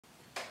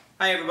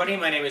Hi everybody,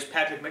 my name is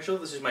Patrick Mitchell.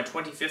 This is my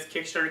 25th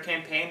Kickstarter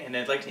campaign, and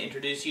I'd like to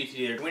introduce you to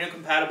the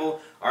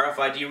Arduino-compatible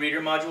RFID reader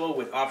module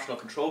with optional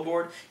control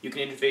board. You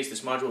can interface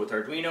this module with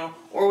Arduino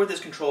or with this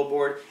control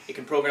board. It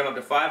can program up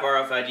to 5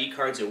 RFID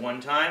cards at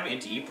one time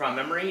into EEPROM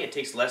memory. It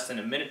takes less than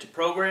a minute to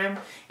program,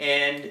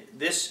 and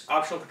this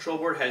optional control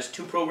board has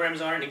 2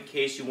 programs on it in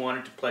case you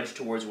wanted to pledge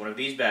towards one of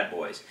these bad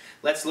boys.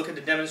 Let's look at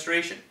the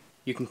demonstration.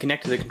 You can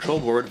connect to the control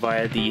board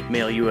via the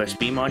male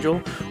USB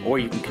module, or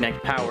you can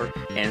connect power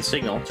and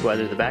signal to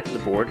either the back of the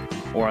board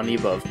or on the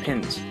above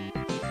pins.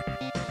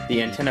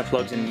 The antenna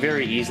plugs in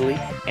very easily,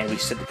 and we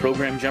set the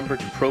program jumper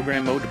to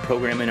program mode to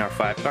program in our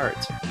 5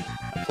 cards.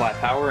 Apply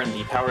power and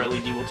the power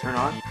LED will turn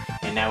on,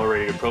 and now we're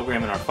ready to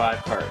program in our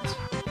 5 cards.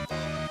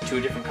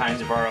 2 different kinds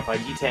of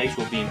RFID tags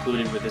will be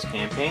included with this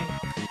campaign.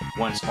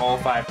 Once all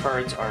 5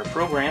 cards are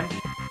programmed,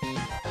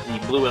 the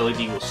blue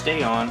LED will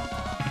stay on,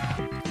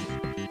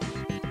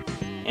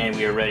 and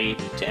we are ready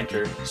to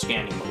enter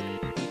scanning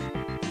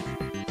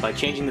mode. By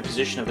changing the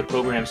position of the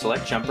program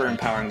select jumper and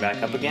powering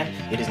back up again,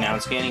 it is now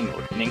in scanning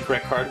mode. An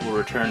incorrect card will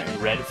return a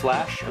red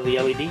flash of the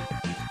LED,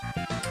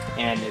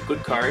 and a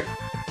good card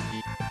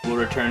will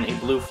return a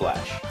blue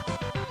flash.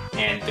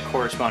 And the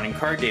corresponding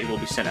card data will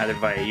be sent either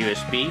via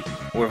USB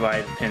or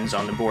via the pins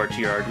on the board to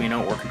your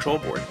Arduino or control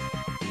board.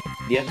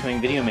 The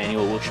upcoming video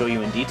manual will show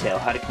you in detail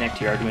how to connect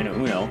to your Arduino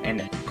Uno,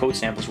 and code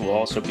samples will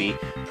also be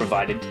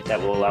provided that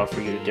will allow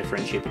for you to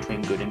differentiate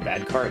between good and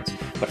bad cards.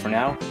 But for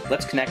now,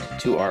 let's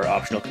connect to our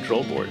optional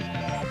control board.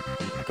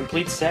 A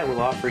complete set will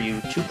offer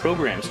you 2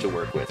 programs to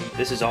work with.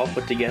 This is all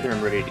put together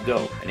and ready to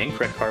go. An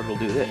incorrect card will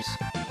do this.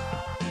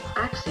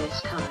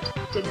 Access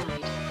card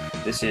denied.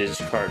 This is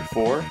card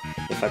 4.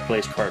 If I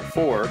place card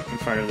 4 in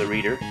front of the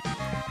reader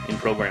in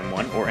program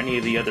 1 or any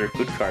of the other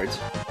good cards,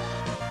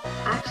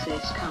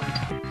 access card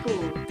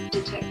 4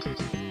 detected.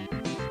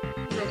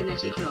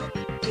 Magnetic lock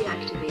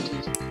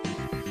deactivated.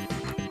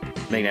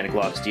 magnetic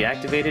locks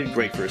deactivated.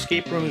 Great for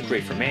escape rooms,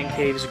 great for man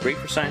caves, great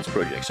for science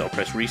projects. I'll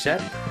press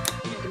reset.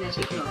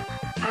 Magnetic lock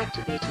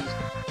activated.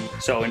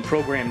 So in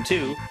program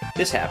 2,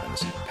 this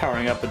happens.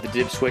 Powering up with the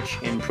dip switch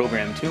in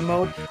program 2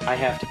 mode, I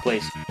have to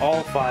place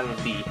all 5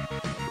 of the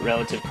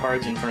relative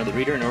cards in front of the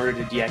reader in order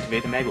to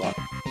deactivate the mag lock.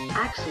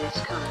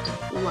 Access card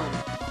 1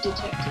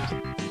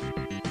 detected.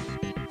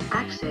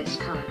 Access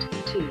card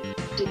 2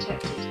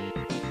 detected.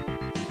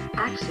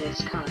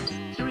 Access card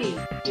 3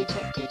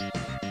 detected.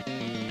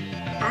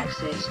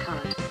 Access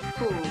card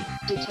 4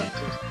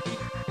 detected.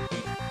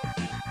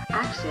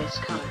 Access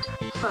card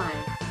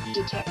 5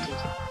 detected.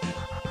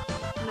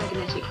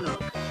 Magnetic lock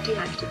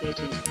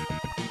deactivated.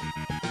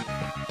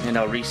 And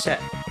I'll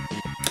reset.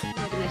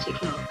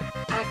 Magnetic lock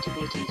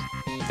activated.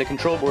 The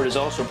control board is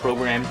also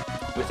programmed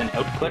with an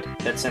output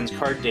that sends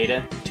card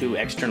data to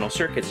external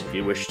circuits if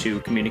you wish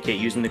to communicate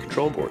using the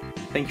control board.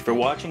 Thank you for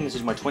watching. This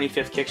is my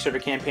 25th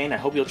Kickstarter campaign. I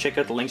hope you'll check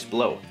out the links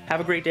below.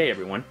 Have a great day,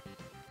 everyone.